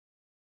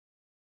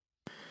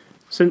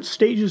Since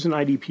stages in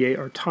IDPA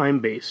are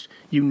time-based,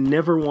 you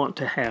never want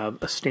to have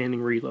a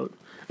standing reload.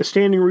 A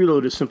standing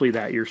reload is simply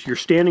that. You're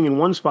standing in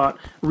one spot,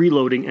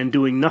 reloading, and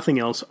doing nothing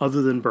else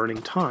other than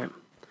burning time.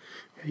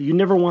 You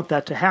never want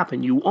that to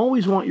happen. You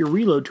always want your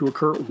reload to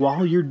occur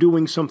while you're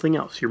doing something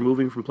else. You're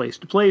moving from place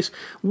to place,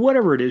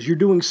 whatever it is, you're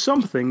doing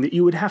something that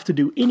you would have to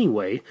do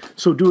anyway,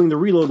 so doing the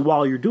reload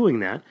while you're doing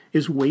that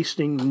is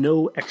wasting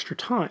no extra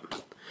time.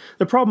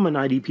 The problem in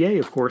IDPA,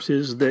 of course,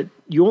 is that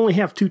you only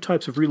have two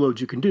types of reloads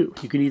you can do.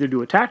 You can either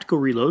do a tactical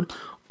reload,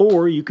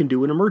 or you can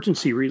do an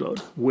emergency reload,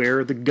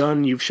 where the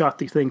gun, you've shot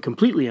the thing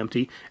completely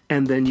empty,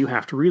 and then you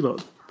have to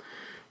reload.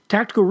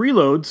 Tactical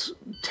reloads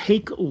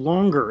take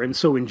longer, and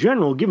so in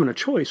general, given a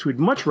choice, we'd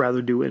much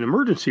rather do an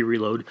emergency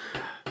reload,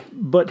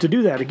 but to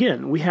do that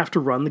again, we have to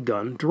run the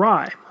gun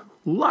dry.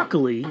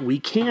 Luckily, we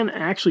can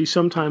actually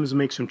sometimes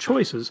make some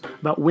choices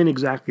about when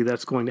exactly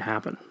that's going to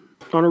happen.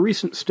 On a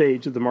recent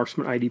stage of the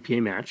Marksman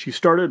IDPA match, you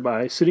started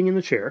by sitting in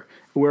the chair,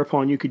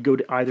 whereupon you could go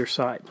to either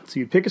side.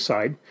 So you'd pick a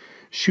side,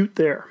 shoot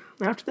there.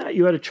 After that,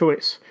 you had a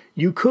choice.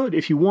 You could,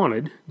 if you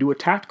wanted, do a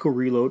tactical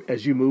reload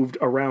as you moved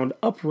around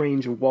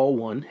uprange of wall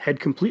 1, head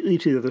completely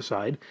to the other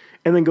side,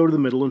 and then go to the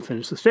middle and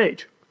finish the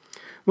stage.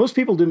 Most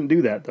people didn't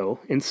do that, though.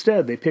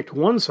 Instead, they picked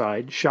one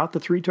side, shot the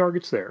 3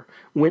 targets there,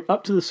 went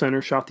up to the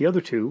center, shot the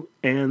other 2,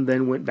 and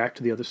then went back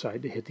to the other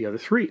side to hit the other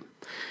 3.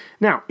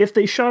 Now, if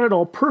they shot it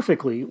all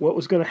perfectly, what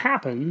was going to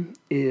happen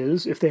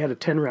is, if they had a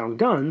 10-round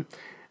gun,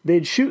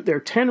 they'd shoot their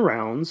 10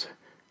 rounds,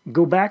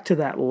 go back to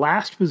that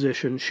last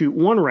position, shoot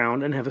 1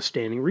 round, and have a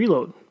standing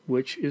reload,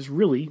 which is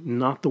really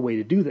not the way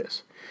to do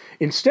this.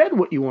 Instead,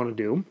 what you want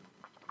to do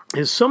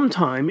is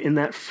sometime in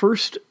that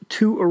first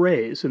 2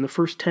 arrays, in the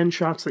first 10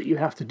 shots that you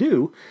have to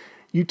do,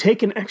 you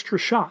take an extra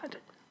shot.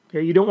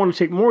 Okay, you don't want to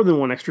take more than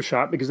 1 extra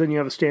shot because then you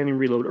have a standing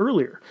reload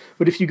earlier.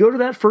 But if you go to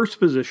that first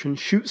position,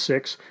 shoot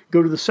 6,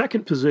 go to the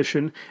second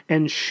position,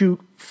 and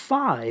shoot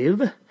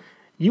 5,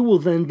 you will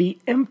then be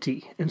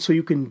empty. And so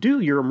you can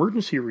do your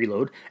emergency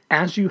reload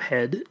as you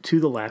head to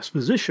the last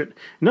position.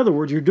 In other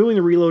words, you're doing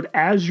the reload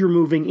as you're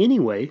moving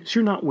anyway, so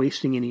you're not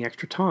wasting any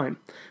extra time.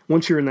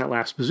 Once you're in that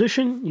last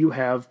position, you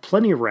have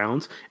plenty of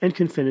rounds and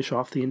can finish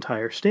off the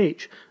entire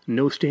stage.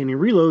 No standing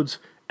reloads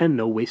and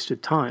no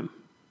wasted time.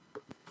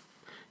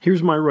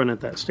 Here's my run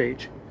at that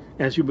stage.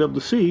 As you'll be able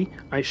to see,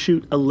 I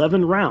shoot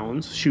 11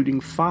 rounds,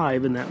 shooting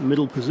 5 in that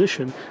middle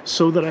position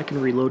so that I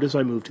can reload as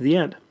I move to the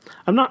end.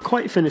 I'm not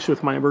quite finished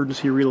with my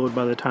emergency reload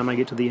by the time I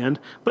get to the end,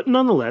 but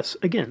nonetheless,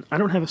 again, I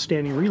don't have a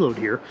standing reload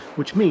here,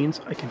 which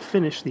means I can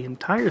finish the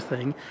entire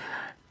thing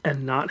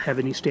and not have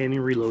any standing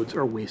reloads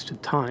or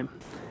wasted time.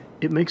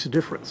 It makes a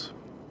difference.